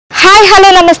Hi hello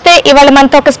నమస్తే. ఇవాళ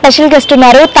మనతో ఒక స్పెషల్ గెస్ట్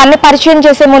ఉన్నారు. తనని పరిచయం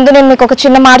చేసే ముందు నేను మీకు ఒక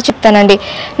చిన్న మాట చెప్తానండి.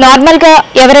 నార్మల్గా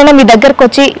ఎవరైనా మీ దగ్గరకు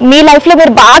వచ్చి మీ లైఫ్లో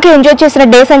మీరు బాగా ఎంజాయ్ చేసిన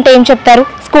డేస్ అంటే ఏం చెప్తారు?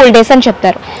 స్కూల్ డేస్ అని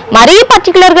చెప్తారు. మరీ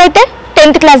పర్టికులర్గా అయితే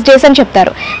 10th క్లాస్ డేస్ అని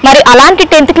చెప్తారు. మరి అలాంటి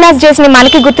 10th క్లాస్ డేస్ని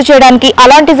మనకి గుర్తు చేయడానికి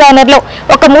అలాంటి జోనర్లో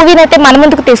ఒక మూవీని అయితే మన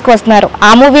ముందుకు తీసుకువస్తున్నారు.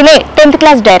 ఆ మూవీనే 10th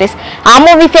క్లాస్ డైరీస్. ఆ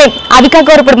మూవీ ఫేమ్ అవికా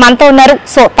గోర్ ఇప్పుడు మనతో ఉన్నారు.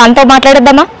 సో తనతో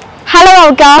మాట్లాడేద్దామా? Hello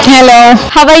Avika. Hello.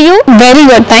 How are you? Very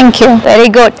good, thank you. Very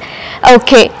good.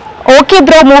 Okay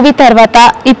bro, movie తర్వాత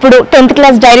ఇప్పుడు 10th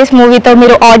క్లాస్ డైరీస్ మూవీతో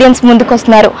మీరు ఆడియన్స్ ముందుకు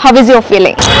వస్తున్నారు. How is your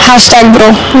feeling? #bro,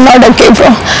 not okay bro.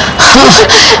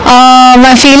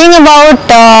 My feeling about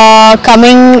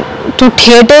coming to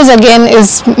theaters again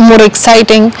is more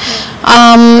exciting.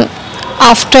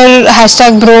 After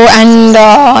 #bro and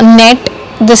net,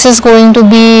 this is going to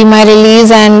be my release,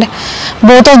 and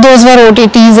both of those were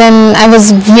OTTs, and I was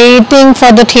waiting for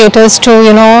the theaters to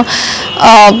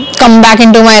come back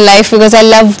into my life, because I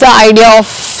love the idea of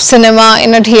cinema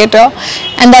in a theater,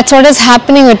 and that's what is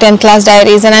happening with 10th class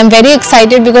diaries. And I'm very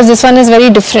excited because this one is very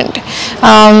different.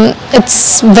 It's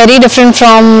very different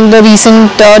from the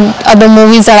recent other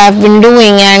movies that I've been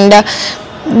doing, and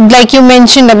like you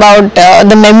mentioned about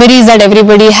the memories that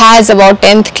everybody has about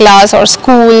 10th class or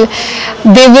school,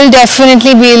 they will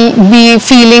definitely be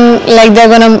feeling like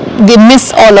they miss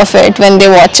all of it when they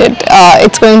watch it.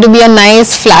 It's going to be a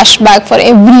nice flashback for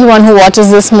everyone who watches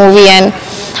this movie, and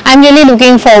I'm really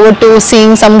looking forward to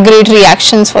seeing some great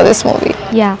reactions for this movie.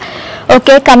 Yeah.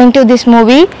 Okay, coming to this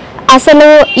movie, అసలు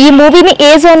ఈ మూవీని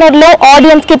ఏ జోనర్లో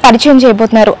audience కి పరిచయం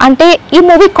చేయబోతున్నారు? అంటే ఈ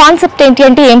movie concept ఏంటి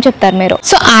అంటే ఏం చెప్తారు మీరు?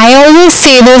 So I always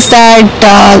say this, that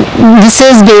this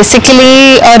is basically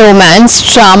a romance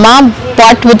drama,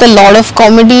 but with a lot of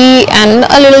comedy and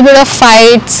a little bit of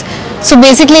fights. So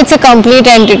basically it's a complete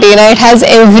entity, it has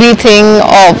everything.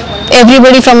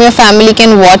 Everybody from your family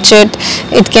can watch it.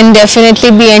 It can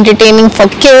definitely be entertaining for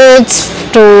kids,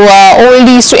 to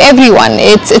oldies, to everyone.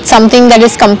 It's something that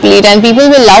is complete, and people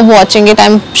will love watching it.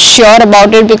 I'm sure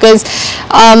about it, because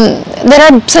there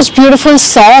are such beautiful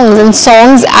songs, and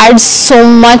songs add so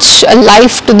much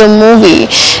life to the movie,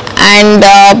 and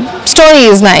story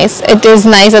is nice. It is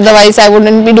nice, otherwise I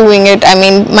wouldn't be doing it. I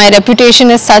mean, my reputation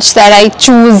is such that I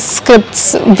choose scripts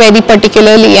very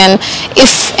particularly, and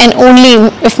if and only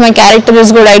if my character is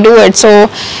good, I do it. So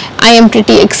I am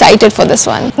pretty excited for this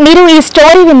one. మీరు ఈ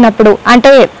story విన్నప్పుడు,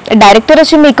 అంటే director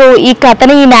వచ్చి మీకు ఈ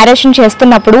కథని narration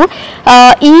చేస్తున్నప్పుడు,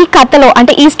 ఈ కథలో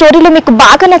అంటే ఈ స్టోరీలో మీకు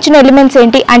బాగా నచ్చిన ఎలిమెంట్స్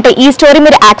ఏంటి? అంటే ఈ స్టోరీ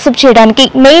మీరు యాక్సెప్ట్ చేయడానికి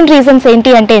మెయిన్ రీజన్స్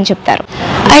ఏంటి అంటే ఏం చెప్తారు?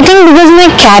 I think because my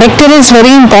character is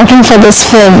very important for this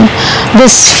film.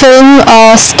 This film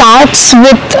starts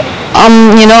with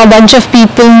a bunch of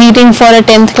people meeting for a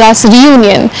 10th class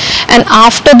reunion, and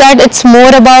after that it's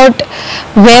more about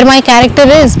where my character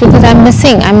is, because I'm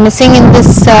missing in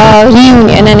this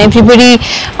reunion, and everybody,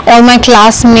 all my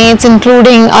classmates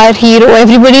including our hero,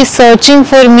 everybody is searching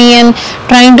for me and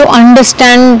trying to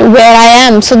understand where I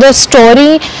am. So the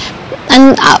story and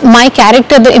my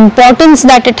character, the importance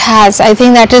that it has, I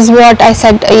think that is what I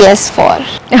said yes for.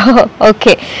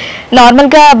 Okay,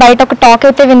 నార్మల్గా బయట ఒక talk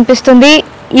అయితే వినిపిస్తుంది,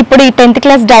 ఇప్పుడు ఈ 10th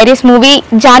class diaries movie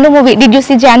Janu movie, did you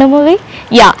see Janu movie?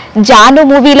 Yeah, Janu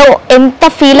మూవీలో ఎంత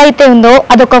feel అయితే ఉందో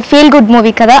అదొక ఫీల్ గుడ్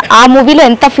మూవీ కదా, ఆ మూవీలో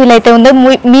ఎంత ఫీల్ అయితే ఉందో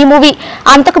మీ మూవీ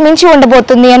అంతకు మించి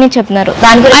ఉండబోతుంది అని చెప్తున్నారు.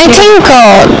 దాని గురించి I think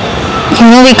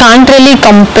we can't really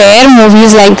compare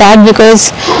movies like that, because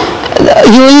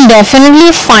you will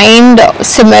definitely find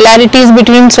similarities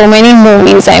between so many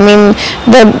movies. I mean,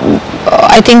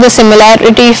 I think the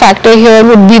similarity factor here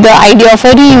would be the idea of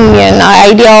a reunion,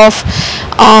 idea of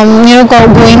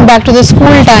going back to the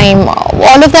school time.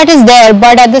 All of that is there,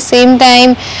 but at the same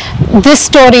time, this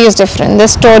story is different.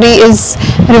 This story is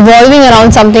revolving around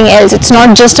something else. It's not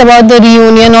just about the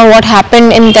reunion or what happened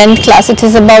in 10th class. It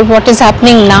is about what is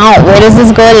happening now. Where is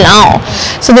this girl now?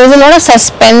 So there's a lot of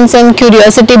suspense and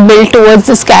curiosity built towards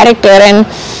this character, and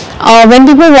when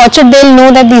people watch it, they'll know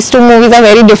that these two movies are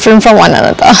very different from one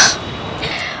another.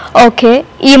 Okay,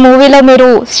 ఈ మూవీలో మీరు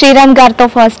శ్రీరామ్ గారితో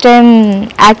first time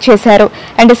act చేశారు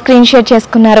and screen share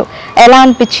చేసుకున్నారు. ఎలా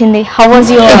అనిపించింది? How was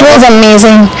your? It was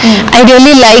amazing. I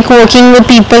really like working with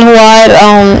people who are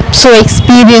so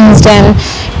experienced, and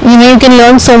you can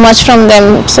learn so much from them.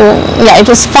 So yeah, it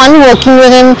was fun working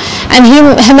with him, and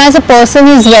him as a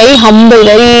person, he's very humble,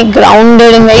 very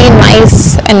grounded, and very nice,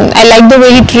 and I like the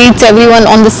way he treats everyone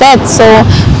on the set. So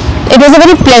it was a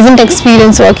very pleasant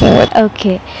experience working with.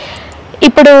 Okay,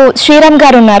 ఇప్పుడు శ్రీరామ్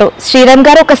గారు ఉన్నారు. శ్రీరామ్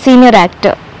గారు ఒక senior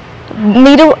actor,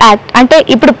 మీరు అంటే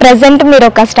ఇప్పుడు present మీరు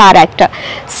ఒక స్టార్ యాక్టర్,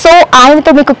 సో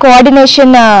ఆయనతో మీకు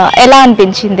కోఆర్డినేషన్ ఎలా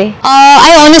అనిపించింది?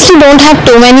 I honestly don't have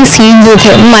too many scenes with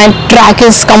him. My track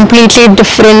is completely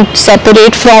different,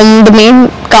 separate from the main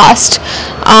cast.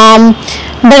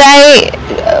 But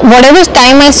whatever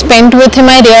time I spent with him,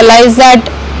 I realized that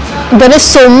there is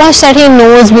so much that he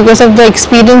knows because of the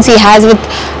experience he has with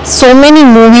so many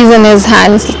movies in his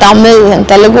hands, Tamil and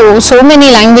Telugu, so many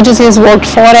languages he's worked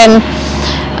for, and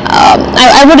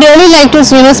I would really like to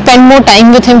spend more time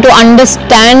with him to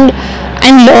understand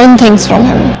and learn things from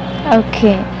him.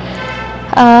 Okay.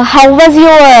 How was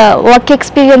your work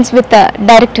experience with the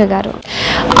director garu?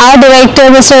 Our director,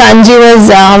 Mr. Anji, was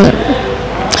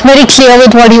very clear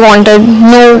with what he wanted.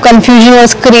 No confusion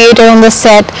was created on the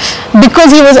set. Because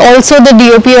he was also the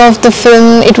DOP of the film,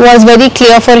 it was very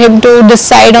clear for him to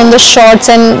decide on the shots,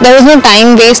 and there was no time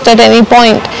waste at any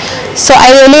point. So I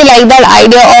really like that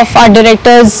idea of our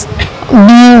directors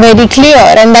being very clear,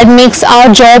 and that makes our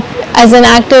job as an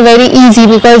actor very easy,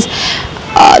 because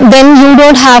then you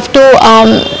don't have to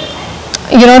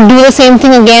do the same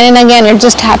thing again and again. It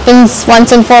just happens once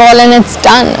and for all and it's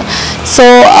done. So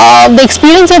the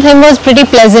experience with him was pretty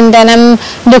pleasant, and I'm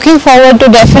looking forward to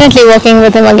definitely working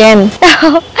with him again.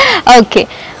 Okay.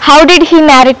 How did he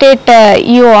narrate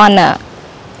you on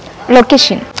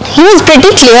location? He was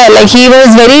pretty clear, like he was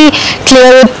very clear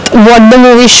with what the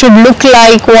movie should look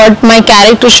like, what my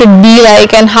character should be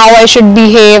like, and how I should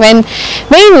behave, and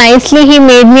very nicely he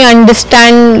made me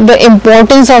understand the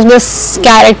importance of this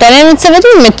character. And it's a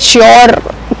very mature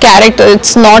character,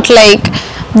 it's not like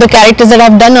the characters that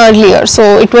I've done earlier, so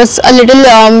it was a little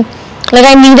like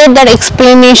I needed that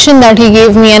explanation that he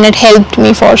gave me, and it helped me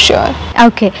for sure.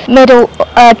 Okay, మీరు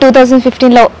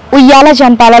 2015లో ఉయ్యాల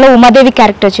జంపాలలో Umadevi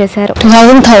character చేశారు.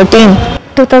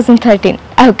 2013.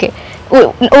 Okay,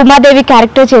 Umadevi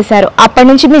character చేశారు. అప్పటి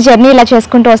నుంచి మీ journey ఇలా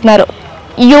చేసుకుంటూ వస్తున్నారు.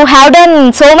 You have done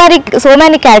so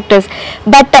many characters,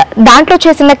 but దాంట్లో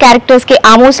చేసిన క్యారెక్టర్స్కి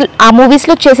ఆ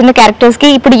మూవీస్లో చేసిన క్యారెక్టర్స్కి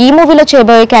ఇప్పుడు ఈ మూవీలో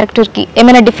చేయబోయే క్యారెక్టర్కి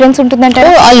ఏమైనా డిఫరెన్స్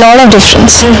ఉంటుందంటారా? A lot of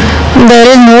difference. There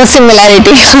is no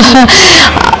similarity.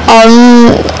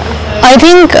 I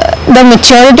think the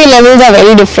maturity levels are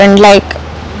very different. Like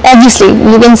obviously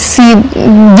you can see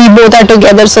we both are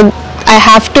together, so I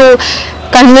have to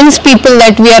convince people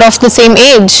that we are of the same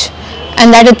age, and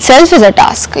that itself is a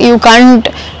task. You can't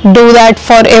do that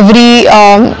for every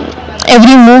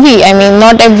movie. I mean,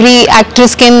 not every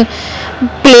actress can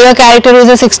play a character who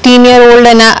is a 16-year-old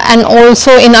and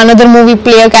also in another movie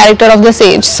play a character of this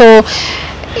age. So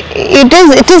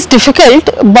it is difficult,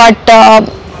 but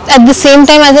at the same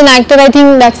time, as an actor, I think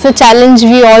that's the challenge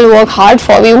we all work hard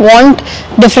for. We want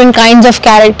different kinds of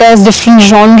characters, different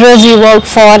genres we work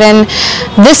for, and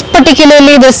this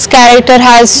character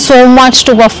has so much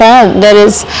to perform. There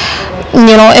is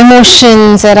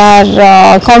emotions, there are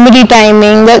comedy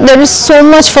timing, there is so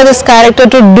much for this character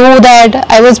to do that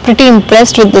I was pretty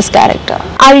impressed with this character.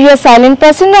 Are you a silent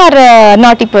person or a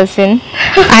naughty person?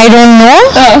 I don't know.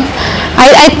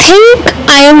 I think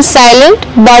I am silent,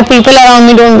 but people around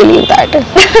me don't believe that.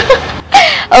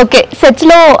 Okay, sets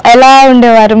లో ఎలా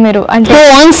ఉండేవారు మీరు? అంటే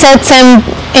on sets I'm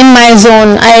in my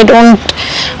zone. I don't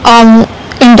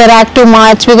interact too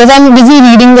much because I'm busy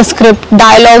reading the script.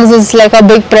 Dialogues is like a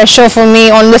big pressure for me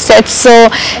on the sets, so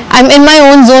I'm in my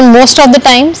own zone most of the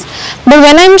times. But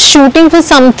when I'm shooting for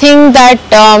something that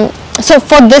so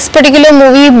for this particular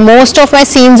movie, most of my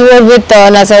scenes were with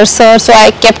Nazar sir, so I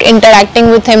kept interacting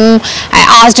with him. I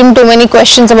asked him too many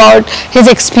questions about his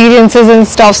experiences and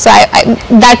stuff, so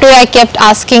that way I kept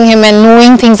asking him and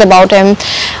knowing things about him.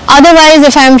 Otherwise,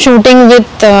 if I'm shooting with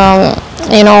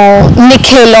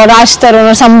Nikhil or Raj Tarun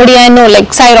or somebody I know, like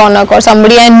Sai Ronak or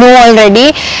somebody I know already,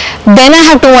 then I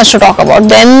have too much to talk about.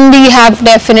 Then we have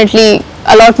definitely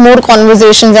a lot more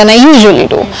conversations than I usually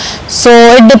do. So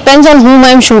it depends on whom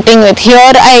I'm shooting with.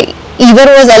 Here I either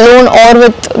was alone or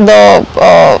with the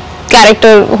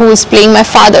character who is playing my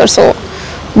father, so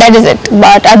that is it.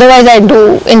 But otherwise I do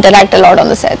interact a lot on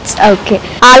the sets. Okay,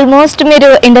 almost మీరు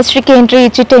ఇండస్ట్రీకి entry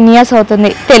ఇచ్చి 10 years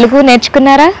అవుతుంది. తెలుగు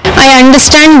నేర్చుకున్నారా? I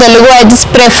understand Telugu. I just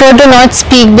prefer to not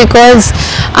speak because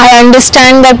I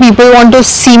understand that people want to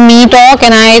see me talk,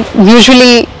 and I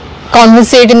usually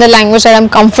conversate in the language that I'm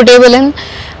comfortable in.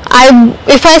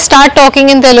 If I start talking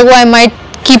in Telugu, I might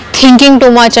keep thinking too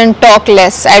much and talk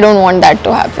less. I don't want that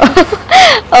to happen.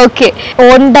 Okay,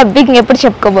 own dubbing ఎప్పుడు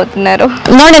చెప్పుకోబోతున్నారు?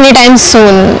 Not anytime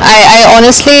soon. I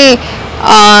honestly,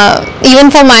 even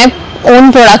for my own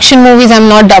production movies, I'm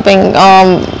not dubbing.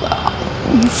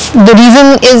 The reason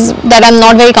is that I'm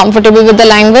not very comfortable with the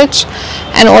language,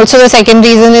 and also the second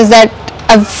reason is that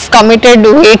I've committed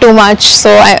way too much, so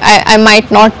I might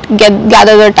not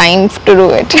gather the time to do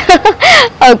it.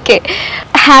 Okay.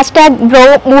 #Bro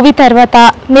movie తర్వాత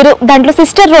మీరు దాంట్లో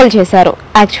sister role చేశారు.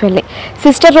 Actually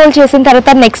sister role చేసిన తర్వాత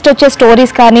next వచ్చే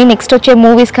stories కానీ next వచ్చే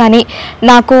movies కానీ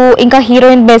నాకు ఇంకా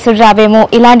హీరోయిన్ బేస్డ్ రావేమో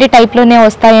ఇలాంటి టైప్లోనే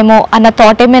వస్తాయేమో అన్న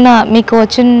థాట్ ఏమైనా మీకు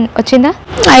వచ్చిందా?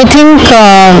 I think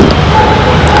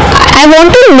I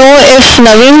want to know if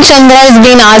Naveen Chandra has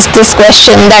been asked this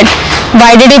question, that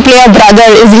why did he play a brother?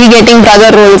 Is he getting brother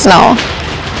roles now?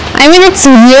 I mean, it's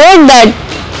weird that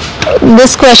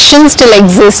this question still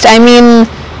exists. I mean,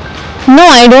 no,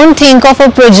 I don't think of a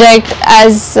project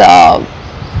as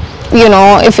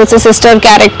if it's a sister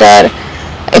character.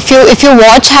 If you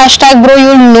watch #bro,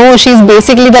 you'll know she's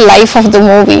basically the life of the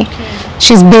movie.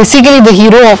 She's basically the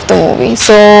hero of the movie.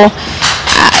 So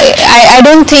I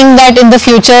don't think that in the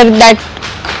future that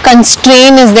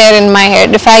constraint is there in my head.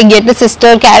 If I get a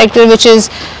sister character which is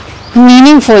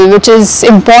meaningful, which is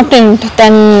important,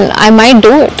 then I might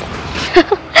do it.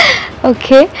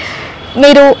 Okay.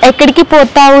 మీరు ఎక్కడికి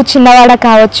పోతావు చిన్నవాడ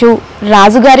కావచ్చు,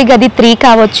 రాజుగారి గది 3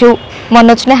 కావచ్చు, మొన్న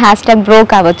వచ్చిన #బ్రో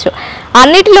కావచ్చు,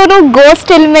 అన్నిటిలోనూ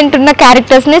గోస్ట్ ఎలిమెంట్ ఉన్న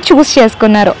క్యారెక్టర్స్నే చూస్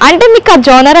చేసుకున్నారు. అంటే మీకు ఆ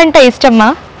జోనర్ అంటే ఇష్టమా?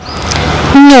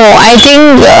 No, I think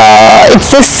it's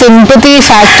the sympathy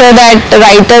factor that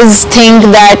writers think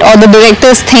that, or the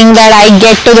directors think that I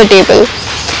get to the table.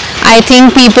 I think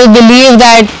people believe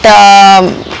that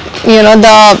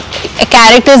the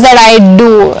characters that I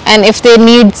do, and if they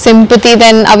need sympathy,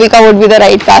 then Avika would be the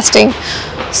right casting.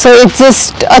 So it's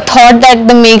just a thought that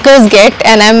the makers get,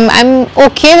 and I'm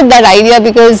okay with that idea,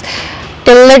 because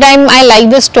till the time I like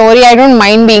the story, I don't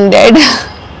mind being dead.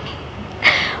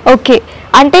 Okay.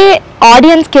 అంటే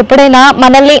ఆడియన్స్కి ఎప్పుడైనా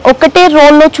మనల్ని ఒకటే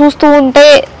రోల్లో చూస్తూ ఉంటే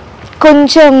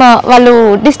కొంచెం వాళ్ళు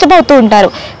డిస్టర్బ్ అవుతూ ఉంటారు.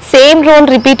 సేమ్ రోల్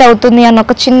రిపీట్ అవుతుంది అన్న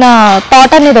ఒక చిన్న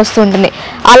థాట్ అనేది వస్తుంటుంది.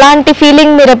 అలాంటి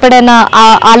ఫీలింగ్ మీరు ఎప్పుడైనా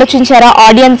ఆలోచించారా?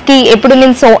 ఆడియన్స్కి ఎప్పుడు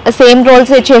నేను సేమ్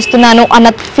రోల్స్ చేస్తున్నాను అన్న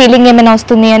ఫీలింగ్ ఏమైనా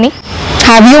వస్తుంది అని?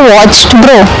 Have you watched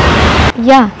Bro?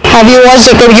 Yeah. Have you watched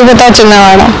ఎక్కడికి పోతావు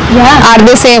చిన్నవాడ? Yeah. Are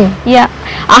they same? Yeah.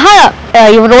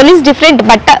 Your role is different,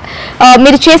 but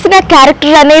మీరు చేసిన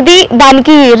క్యారెక్టర్ అనేది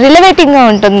దానికి రిలేవేటింగ్గా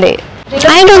ఉంటుంది.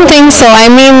 I don't think so. I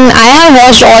mean, I have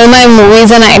watched all my movies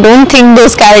and I don't think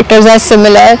those characters are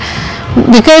similar,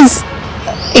 because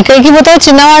ఎక్కడికి పోతావు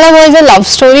చిన్నవాడ was a love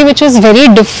story which was very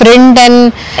different, and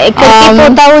ఎక్కడికి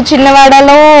పోతావు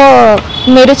చిన్నవాడలో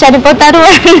మీరు చనిపోతారు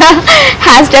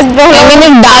 #bro. I mean,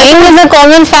 if dying is a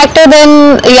common factor, then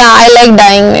yeah, I like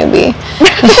dying maybe.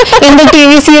 In the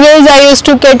TV serials I used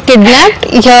to get kidnapped.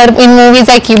 Here in movies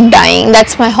I keep dying.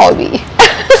 That's my hobby.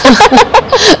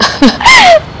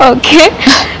 Okay.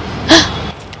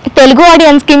 Telugu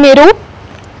ఆడియన్స్కి మీరు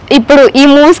ఇప్పుడు ఈ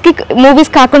movies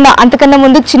కాకుండా అంతకన్నా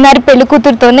ముందు చిన్నారి పెళ్లి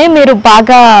కూతురుతోనే మీరు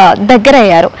బాగా దగ్గర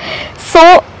అయ్యారు. సో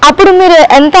అప్పుడు మీరు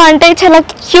ఎంత అంటే చాలా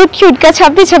క్యూట్గా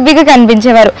చబ్బీగా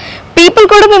కనిపించేవారు. పీపుల్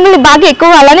కూడా మిమ్మల్ని బాగా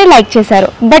ఎక్కువ అలానే లైక్ చేశారు.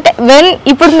 బట్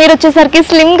ఇప్పుడు మీరు వచ్చేసరికి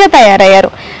స్లిమ్గా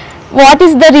తయారయ్యారు. What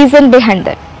is the reason behind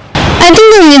that? I think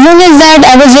the reason is that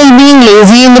I was just being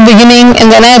lazy in the beginning, and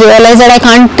then I realized that I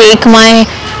can't take my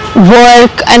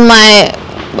work and my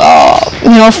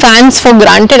fans for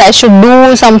granted. I should do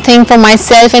something for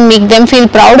myself and make them feel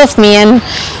proud of me, and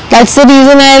that's the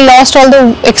reason I lost all the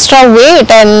extra weight,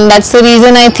 and that's the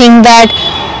reason I think that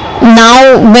now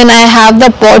when I have the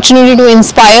opportunity to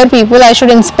inspire people, I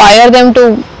should inspire them to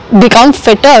become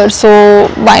fitter. So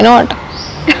why not?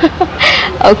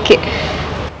 Okay.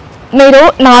 మీరు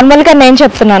నార్మల్గా నేను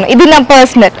చెప్తున్నాను, ఇది నా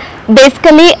personal.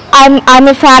 Basically I'm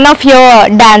a fan of your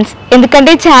dance.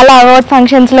 ఎందుకంటే చాలా award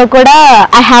ఫంక్షన్స్లో కూడా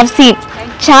ఐ హ్యావ్ సీన్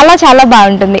చాలా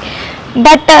బాగుంటుంది.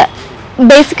 But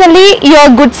basically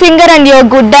your good singer and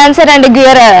your good dancer and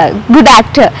your good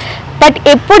actor. But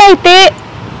ఎప్పుడైతే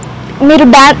మీరు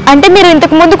అంటే మీరు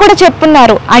ఇంతకు ముందు కూడా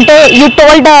చెప్పున్నారు, అంటే you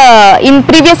told in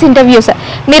previous interviews,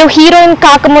 మీరు హీరోయిన్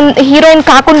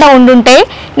కాకుండా ఉండుంటే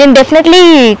నేను డెఫినెట్లీ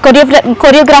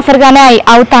కొరియోగ్రాఫర్గానే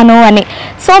అవుతాను అని.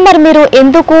 సో మరి మీరు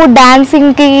ఎందుకు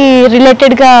డాన్సింగ్కి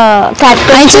రిలేటెడ్గా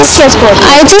చేసుకోవచ్చు?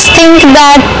 I just think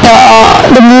that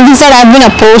the movies that I've been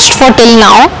approached for till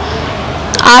now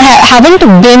haven't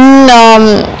been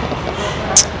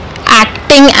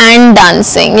acting and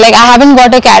dancing. Like, I haven't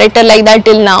got a character like that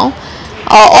till now.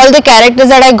 All the characters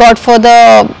that I got for the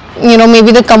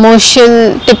maybe the commercial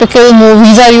typical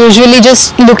movies are usually just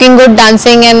looking good,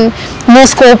 dancing, and no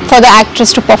scope for the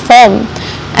actress to perform.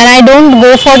 And I don't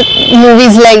go for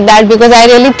movies like that, because I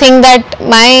really think that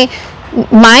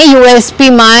my USP,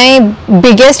 my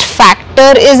biggest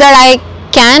factor is that I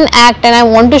can act, and I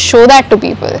want to show that to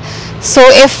people. So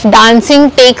if dancing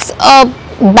takes a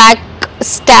back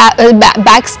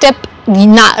step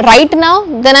right now,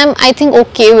 then I think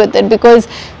okay with it, because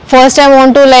first I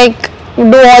want to like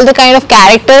do all the kind of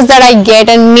characters that I get,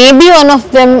 and maybe one of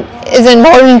them is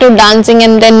involved into dancing,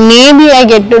 and then maybe I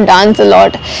get to dance a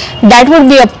lot. That would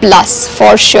be a plus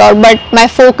for sure, but my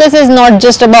focus is not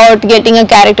just about getting a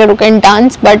character who can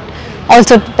dance, but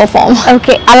also to perform.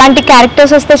 Okay, అలాంటి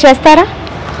characters వస్తే చేస్తారా?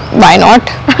 Why not?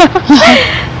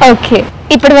 Okay,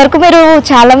 ఇప్పటి వరకు మీరు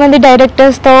చాలా మంది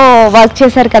directors తో work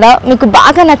చేశారు కదా, మీకు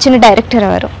బాగా నచ్చిన డైరెక్టర్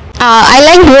ఎవరు? I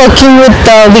like working with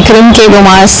Vikram K.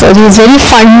 Gomar, so he's very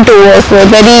fun to work with,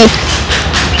 very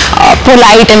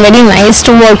polite and very nice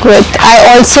to work with. I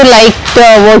also liked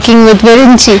working with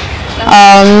Virinchi,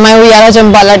 my Uyala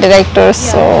Jampala director,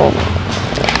 so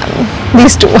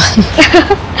these two.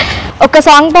 ఒక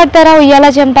song పాడతారా ఉయ్యాల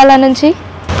జంపాల నుంచి?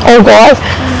 Oh god,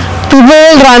 people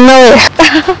will run away.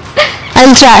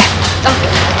 I'll try.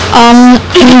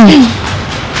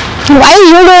 Why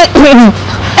you doing?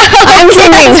 I'm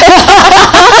singing.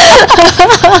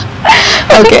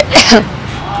 Okay.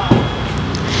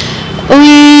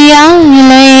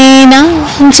 ఉయ్యాలైనా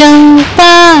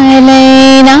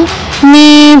జంపాలైనా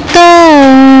నీతో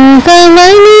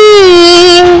గమని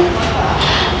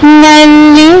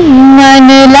మళ్ళీ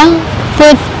మనలా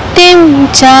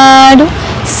పుట్టించాడు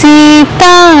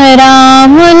సీతారాములని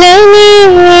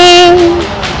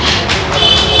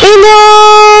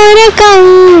ఇదోరకం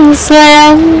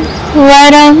స్వయం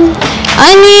వరం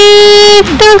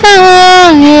అనేట్టుగా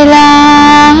ఎలా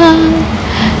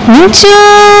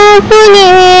చూపులేనపై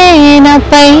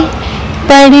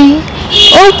పడి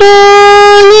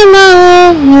ఉపూర్ణిమాలలా.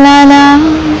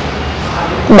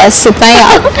 బస్ ఇतना ही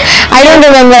याद. I don't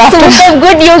remember after. Super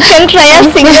good, you can try as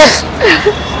singer.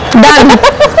 Done.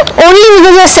 Only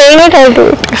because you're saying it, I'll do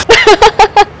it.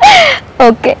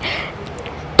 Okay,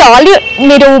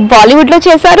 మీరు బాలీవుడ్ లో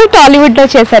చేశారు, టాలీవుడ్ లో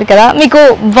చేశారు కదా, మీకు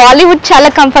బాలీవుడ్ చాలా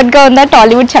కంఫర్ట్ గా ఉందా,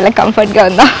 టాలీవుడ్ చాలా కంఫర్ట్ గా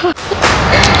ఉందా?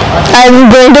 I'm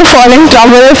going to fall in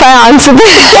trouble if I answer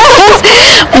this.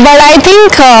 But I think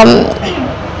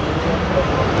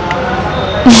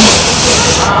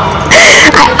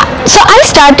I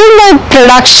started my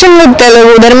production with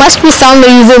Telugu. There must be some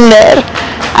reason there.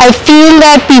 I feel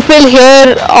that people here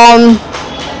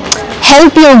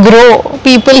help you grow.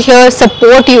 People here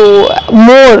support you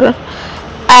more.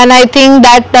 And I think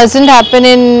that doesn't happen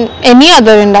in any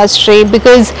other industry,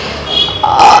 because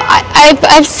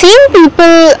I've seen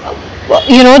people,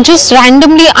 you know, just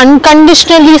randomly,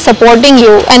 unconditionally supporting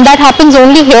you, and that happens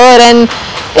only here, and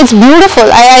it's beautiful.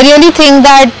 I really think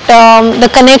that the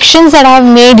connections that I've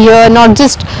made here, not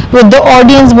just with the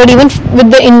audience but even with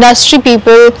the industry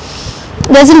people,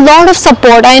 there's a lot of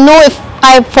support. I know if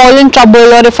I fall in trouble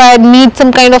or if I need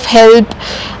some kind of help,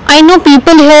 I know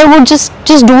people here would just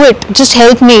do it, just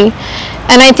help me.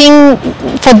 And I think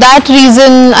for that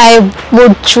reason I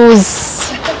would choose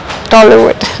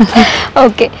Tollywood.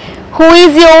 Okay, who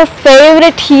is your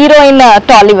favorite hero in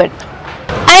Tollywood?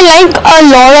 I like a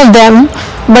lot of them,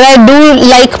 but I do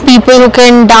like people who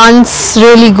can dance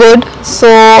really good. So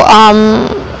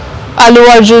Allu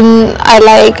Arjun I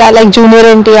like Junior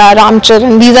NTR, Ram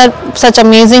Charan. These are such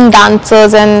amazing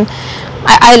dancers, and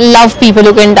I love people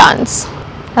who can dance.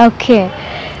 Okay,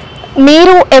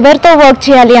 మీరు ఎవరితో work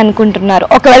చేయాలి అనుకుంటున్నారు?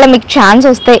 ఒకవేళ మీకు chance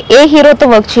వస్తే ఏ హీరోతో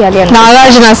work చేయాలి?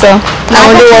 Nagarjuna sir. I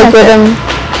want to work with him.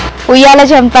 ఉయ్యాల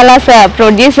Jampala sir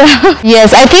producer. Yes,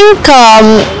 I think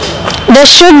there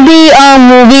should be a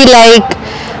movie like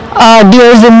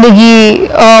Dear Zindagi,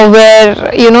 where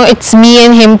you know it's me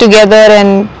and him together,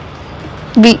 and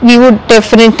we would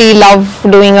definitely love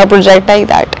doing a project like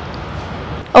that.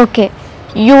 Okay,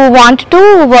 you want to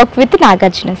work with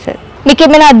Nagarjuna sir. మీకు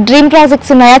ఏమైనా dream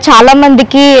projects ఉన్నాయా? చాలా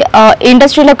మందికి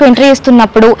ఇండస్ట్రీలోకి entry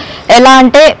ఇస్తున్నప్పుడు ఎలా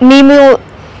అంటే మేము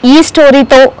ఈ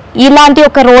స్టోరీతో ఇలాంటి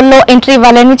ఒక రోల్లో ఎంట్రీ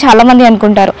ఇవ్వాలని చాలా మంది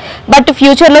అనుకుంటారు, బట్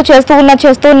ఫ్యూచర్లో చేస్తూ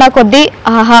ఉన్న కొద్దీ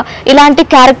ఆహా ఇలాంటి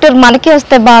క్యారెక్టర్ మనకి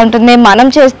వస్తే బాగుంటుంది, మనం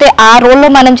చేస్తే ఆ రోల్లో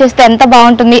మనం చేస్తే ఎంత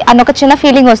బాగుంటుంది అన్న ఒక చిన్న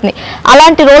ఫీలింగ్ వస్తుంది.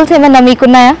 అలాంటి రోల్స్ ఏమైనా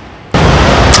మీకున్నాయా?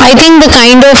 I think the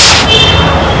kind of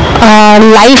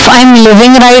life I'm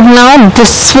living right now,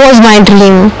 this was my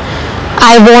dream.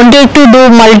 I wanted to do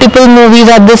multiple movies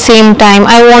at the same time.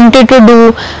 I wanted to do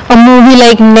a movie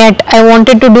like Net. I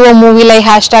wanted to do a movie like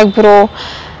 #Bro.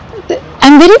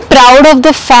 I'm very proud of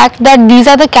the fact that these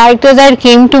are the characters that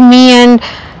came to me, and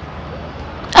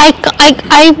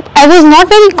I was not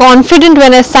very confident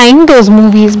when I signed those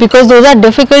movies, because those are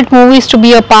difficult movies to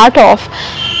be a part of.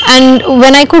 And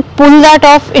when I could pull that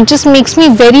off, it just makes me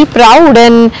very proud.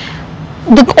 And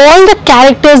all the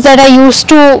characters that I used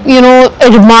to, you know,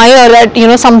 admire, that you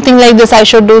know something like this I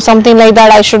should do, something like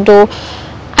that I should do,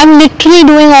 I'm literally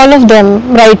doing all of them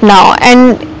right now, and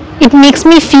it makes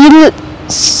me feel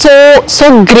so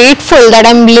grateful that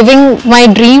I'm living my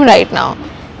dream right now.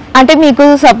 అంటే మీకు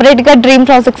సపరేట్గా dream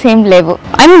projects ఏం లేవు?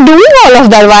 I'm doing all of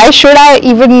that. Why should I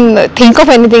even think of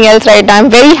anything else right now?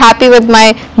 I'm very happy with my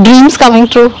dreams coming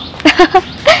true.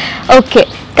 Okay,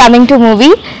 coming to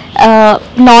movie.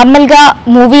 నార్మల్గా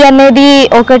movie అనేది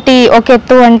ఒక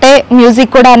ఎత్తు అంటే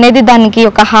మ్యూజిక్ కూడా అనేది దానికి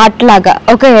ఒక హార్ట్ లాగా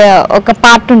ఒక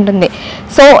పార్ట్ ఉంటుంది.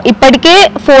 సో ఇప్పటికే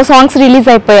 4 సాంగ్స్ రిలీజ్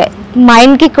అయిపోయాయి.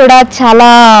 మైండ్కి కూడా చాలా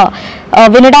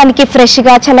వినడానికి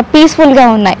ఫ్రెష్గా చాలా పీస్ఫుల్గా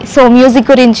ఉన్నాయి. సో మ్యూజిక్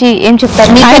గురించి ఏం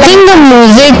చెప్తారు? I think the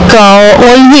music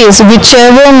always,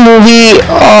 whichever movie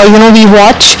we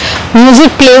watch,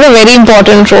 music plays a very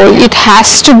important role. It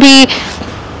has to be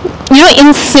in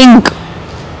sync.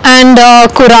 And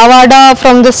Kuravada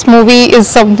from this movie is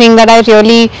something that I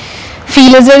really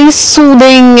feel is very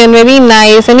soothing and very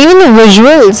nice, and even the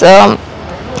visuals,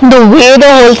 the way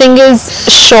the whole thing is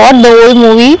shot, the whole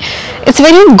movie, it's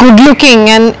very good looking,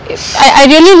 and I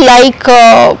really like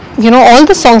all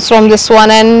the songs from this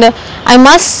one. And I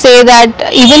must say that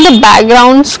even the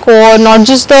background score, not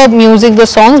just the music, the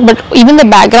songs, but even the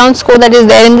background score that is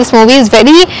there in this movie is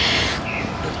very,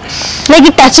 like,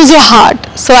 it touches your heart.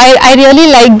 So I really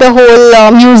like the whole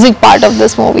music part of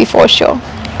this movie for sure.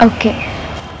 Okay,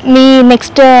 me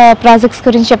next projects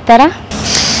గురించి చెప్తారా?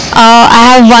 I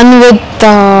have one with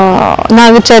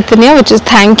Naga Chaitanya, which is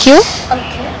Thank You.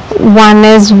 Okay. One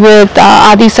is with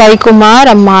Adi Sai Kumar,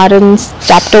 Amaran's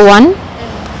Chapter 1.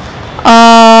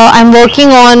 I'm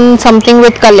working on something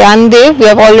with Kalyan Dev. We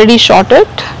have already shot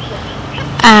it.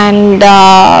 And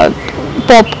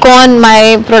Popcorn, my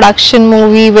production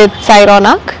movie with Sai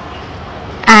Ronak.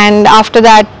 And after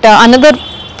that, another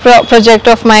project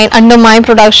of mine under my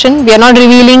production. We are not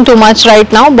revealing too much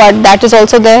right now, but that is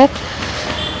also there.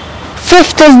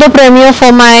 5th is the premiere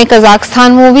for my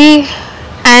Kazakhstan movie,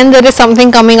 and there is something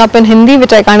coming up in Hindi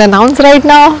which I can't announce right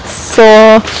now. So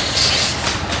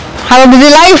have a busy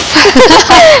life.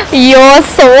 You're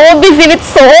so busy with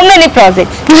so many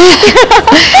projects.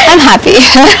 I'm happy.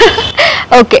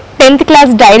 Okay, 10th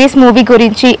class diaries movie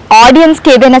గురించి ఆడియన్స్కి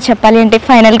ఏదైనా చెప్పాలి అంటే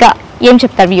ఫైనల్గా ఏం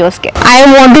చెప్తారు వ్యూవర్స్కి? I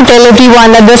want to tell everyone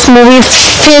that this movie is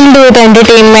filled with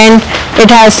entertainment.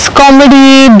 It has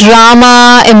comedy, drama,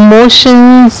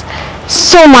 emotions,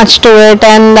 so much to it,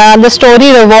 and the story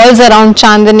revolves around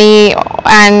Chandani,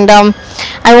 and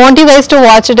I want you guys to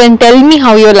watch it and tell me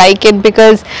how you like it,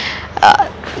 because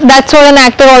that's what an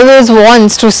actor always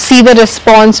wants, to see the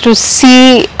response, to see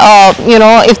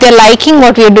if they're liking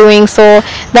what we're doing. So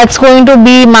that's going to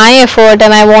be my effort,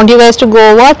 and I want you guys to go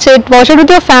watch it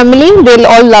with your family. They'll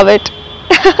all love it.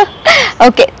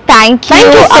 Okay, thank you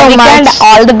so much. And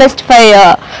all the best for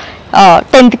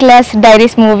 10th class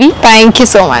diaries movie. Thank you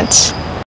so much.